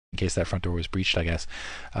case that front door was breached, I guess.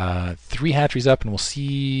 3 hatcheries up, and we'll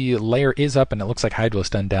see layer is up, and it looks like Hydro's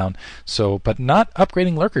done down. So, but not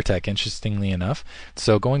upgrading lurker tech, interestingly enough.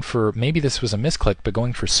 So going for, maybe this was a misclick, but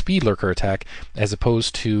going for speed lurker attack as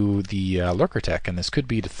opposed to the lurker tech, and this could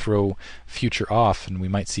be to throw Future off, and we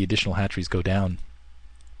might see additional hatcheries go down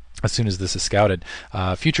as soon as this is scouted.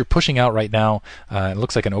 Future pushing out right now. It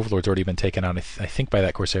looks like an Overlord's already been taken out, I think, by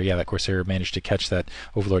that Corsair. Yeah, that Corsair managed to catch that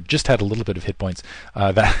Overlord. Just had a little bit of hit points.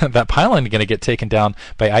 That pylon going to get taken down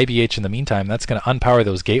by IBH in the meantime. That's going to unpower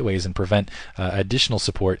those gateways and prevent additional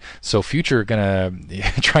support. So Future going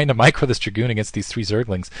to trying to micro this Dragoon against these 3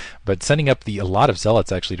 Zerglings, but sending up a lot of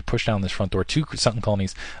Zealots actually to push down this front door. 2 Sunken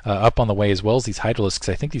Colonies up on the way, as well as these Hydralisks.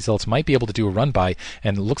 I think these Zealots might be able to do a run by,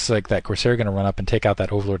 and it looks like that Corsair going to run up and take out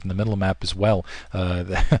that Overlord in the middle map as well.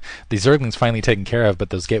 The Zerglings finally taken care of, but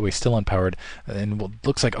those gateways still unpowered, and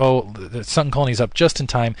looks like, oh, the Sunken Colony's up just in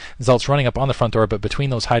time. Zealots running up on the front door, but between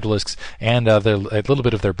those Hydralisks and a little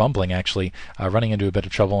bit of their bumbling, actually running into a bit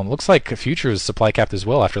of trouble. And it looks like Future is supply capped as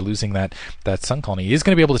well after losing that Sunken Colony. He's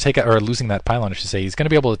going to be able to take out, or losing that pylon, I should say. He's going to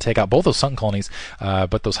be able to take out both those Sunken Colonies,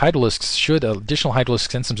 but those Hydralisks should, additional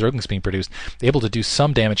Hydralisks and some Zerglings being produced, able to do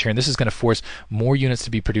some damage here, and this is going to force more units to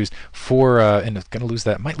be produced for, and it's going to lose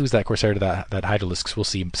that, might lose that Corsair to that Hydralisk. We'll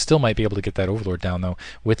see. Still might be able to get that Overlord down, though,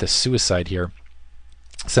 with a suicide here.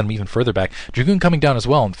 Send them even further back. Dragoon coming down as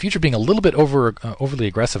well, and Future being a little bit overly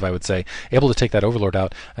aggressive, I would say, able to take that Overlord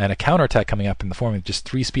out, and a counterattack coming up in the form of just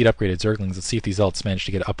 3 speed upgraded Zerglings. Let's see if these Zealots manage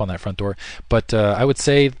to get up on that front door. But I would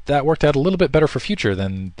say that worked out a little bit better for Future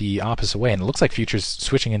than the opposite way, and it looks like Future's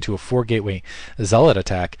switching into a 4 gateway Zealot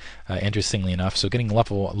attack, interestingly enough. So getting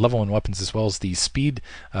level 1 weapons as well as the speed,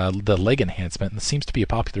 the leg enhancement, and this seems to be a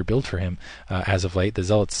popular build for him as of late. The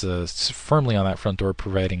Zealots firmly on that front door,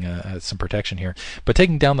 providing some protection here. But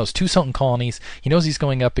taking down those 2 Sunken Colonies, he knows he's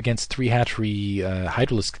going up against 3 hatchery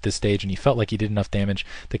Hydralisk at this stage, and he felt like he did enough damage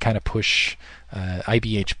to kind of push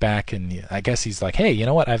IBH back, and I guess he's like, hey, you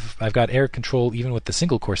know what, I've got air control even with the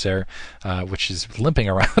single Corsair, which is limping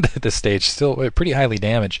around at this stage, still pretty highly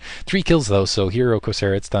damaged. 3 kills though, so hero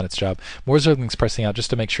Corsair, it's done its job. More Zerglings pressing out just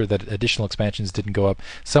to make sure that additional expansions didn't go up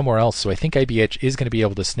somewhere else, so I think IBH is going to be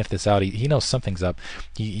able to sniff this out. He knows something's up.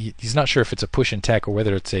 He's not sure if it's a push in tech or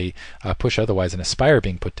whether it's a push otherwise, an Aspire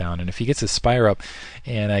being put down, and if he gets his Spire up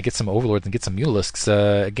and gets some Overlords and gets some Mutalisks,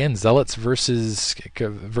 again, Zealots versus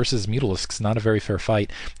Mutalisks, not a very fair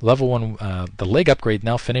fight. Level 1, the leg upgrade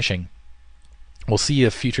now finishing. We'll see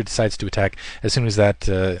if Future decides to attack as soon as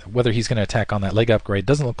that, whether he's going to attack on that leg upgrade.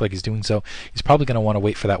 Doesn't look like he's doing so. He's probably going to want to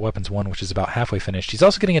wait for that Weapons 1, which is about halfway finished. He's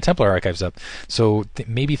also getting a Templar Archives up, so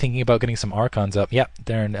maybe thinking about getting some Archons up. Yeah,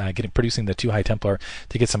 they're producing the 2 High Templar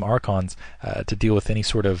to get some Archons to deal with any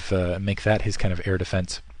sort of, make that his kind of air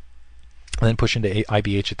defense. And then push into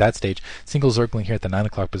IBH at that stage. Single Zergling here at the 9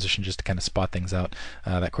 o'clock position just to kind of spot things out.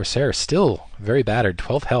 That Corsair is still very battered.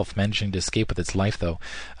 12 health, managing to escape with its life though.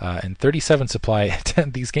 And 37 supply.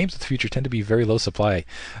 These games with Future tend to be very low supply.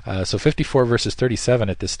 So 54 versus 37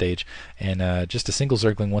 at this stage. And just a single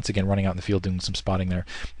Zergling once again running out in the field doing some spotting there.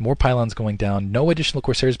 More pylons going down. No additional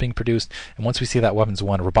Corsairs being produced. And once we see that Weapons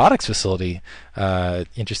 1 robotics facility,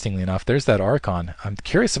 interestingly enough, there's that Archon. I'm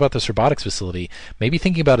curious about this robotics facility. Maybe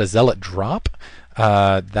thinking about a Zealot drop.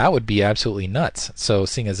 That would be absolutely nuts. So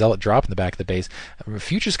seeing a Zealot drop in the back of the base.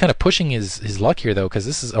 Future's kind of pushing his luck here though, because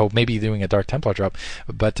this is, maybe doing a Dark Templar drop,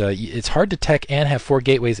 but it's hard to tech and have 4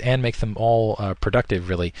 gateways and make them all productive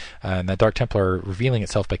really. And that Dark Templar revealing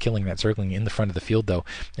itself by killing that Zergling in the front of the field though.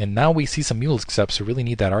 And now we see some Mutalisks up, so really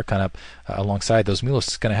need that Archon up alongside. Those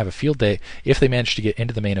Mutalisks going to have a field day if they manage to get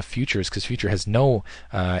into the main of Futures, because Future has no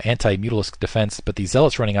anti-Mutalisk defense, but these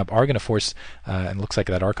Zealots running up are going to force, and looks like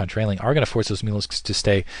that Archon trailing, are going to force those Mutalisks to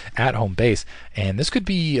stay at home base, and this could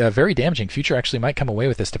be very damaging. Future actually might come away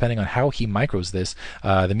with this depending on how he micros this.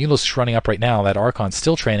 The Mutalisks running up right now, that Archon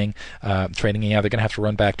still training, yeah, they're going to have to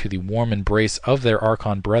run back to the warm embrace of their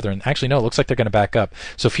Archon brethren. Actually, no, it looks like they're going to back up.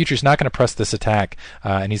 So Future's not going to press this attack,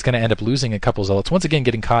 and he's going to end up losing a couple Zealots. Once again,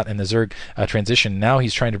 getting caught in the Zerg transition. Now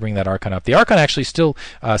he's trying to bring that Archon up. The Archon actually still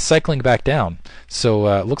cycling back down.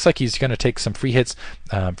 So looks like he's going to take some free hits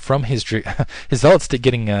from his Zealots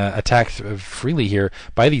getting attacked freely here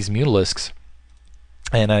by these Mutalisks.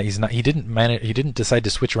 And he didn't decide to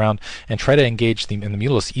switch around and try to engage and the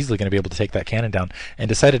Mutalisk easily going to be able to take that cannon down, and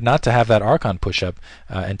decided not to have that Archon push up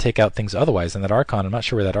and take out things otherwise. And that Archon, I'm not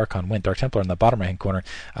sure where that Archon went. Dark Templar in the bottom right hand corner.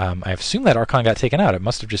 I assume that Archon got taken out. It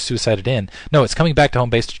must have just suicided in. No, it's coming back to home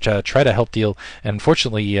base to try to help deal. And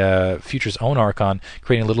unfortunately, Future's own Archon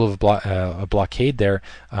creating a little of a blockade there.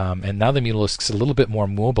 And now the Mutalisk's a little bit more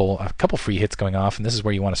mobile. A couple free hits going off, and this is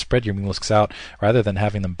where you want to spread your Mutalisks out rather than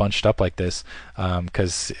having them bunched up like this. Because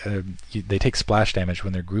because they take splash damage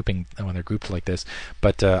when they're grouped like this.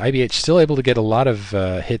 But IBH still able to get a lot of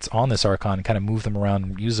hits on this Archon, kind of move them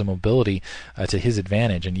around, use the mobility to his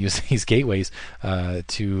advantage, and use these gateways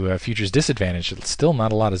to Future's disadvantage. It's still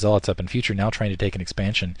not a lot of Zealots up, and Future now trying to take an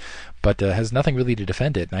expansion, but has nothing really to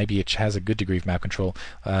defend it. And IBH has a good degree of map control.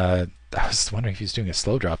 I was wondering if he's doing a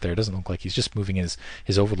slow drop there. It doesn't look like he's just moving his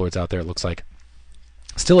overlords out there, it looks like.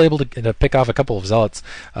 Still able to pick off a couple of Zealots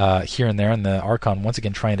here and there, and the Archon once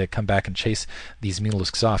again trying to come back and chase these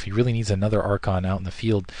Mutalisks off. He really needs another Archon out in the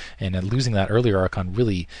field, and losing that earlier Archon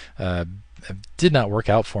really did not work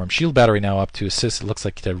out for him. Shield Battery now up to assist. It looks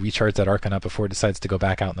like to recharge that Archon up before it decides to go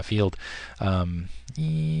back out in the field. But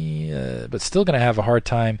still going to have a hard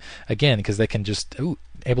time again, because they can just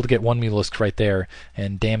able to get one Mutalisk right there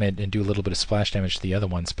and damage and do a little bit of splash damage to the other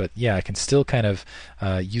ones. But yeah, I can still kind of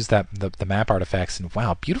use the map artifacts, and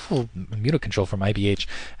wow, beautiful Muta control from IBH,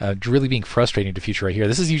 really being frustrating to Future right here.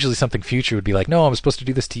 This is usually something Future would be like, no, I'm supposed to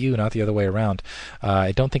do this to you, not the other way around.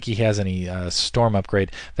 I don't think he has any Storm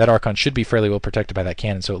upgrade. That Archon should be fairly well protected by that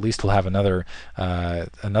cannon, so at least he'll have another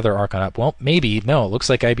Archon up. Well, maybe. No, it looks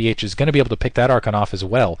like IBH is going to be able to pick that Archon off as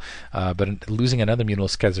well, but losing another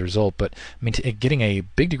Mutalisk as a result. But I mean, getting a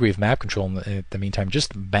big degree of map control in the meantime,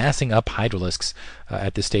 just massing up Hydralisks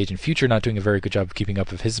at this stage, and Future not doing a very good job of keeping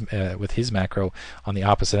up with his macro on the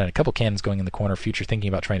opposite end. A couple cannons going in the corner, Future thinking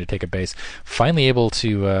about trying to take a base. Finally able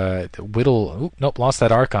to whittle... nope, lost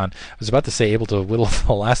that Archon. I was about to say able to whittle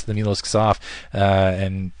the last of the Mutalisks off,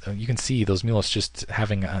 and you can see those Mutalisks just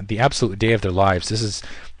having the absolute day of their lives. This has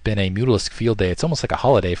been a Mutalisk field day. It's almost like a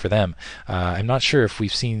holiday for them. I'm not sure if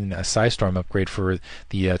we've seen a Psystorm upgrade for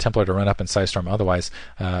the Templar to run up in Psystorm otherwise.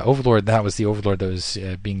 Overlord, that was the Overlord that was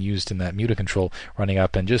being used in that Muta control, running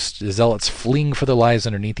up, and just Zealots fleeing for their lives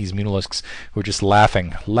underneath these Mutalisks, who are just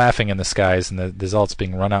laughing in the skies, and the Zealots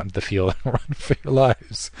being run out into the field. Run for your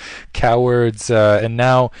lives, cowards. And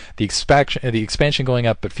now the expansion going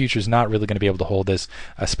up, but Future's not really going to be able to hold this,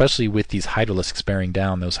 especially with these Hydralisks bearing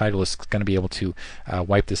down. Those Hydralisks going to be able to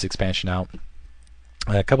wipe this expansion out.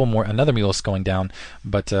 A couple more, another Mutalisk going down,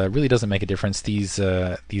 but really doesn't make a difference. These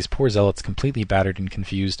poor Zealots completely battered and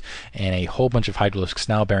confused, and a whole bunch of Hydralisks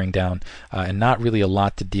now bearing down, and not really a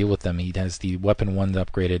lot to deal with them. He has the weapon 1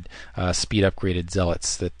 upgraded, speed upgraded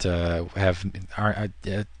Zealots that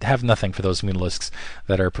have nothing for those Mutalisks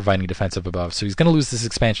that are providing defensive above. So he's going to lose this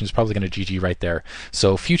expansion. He's probably going to GG right there.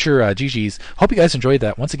 So Future, GG's. Hope you guys enjoyed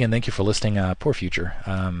that. Once again, thank you for listening. Poor Future,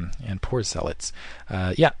 and poor Zealots.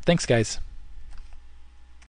 Yeah, thanks guys.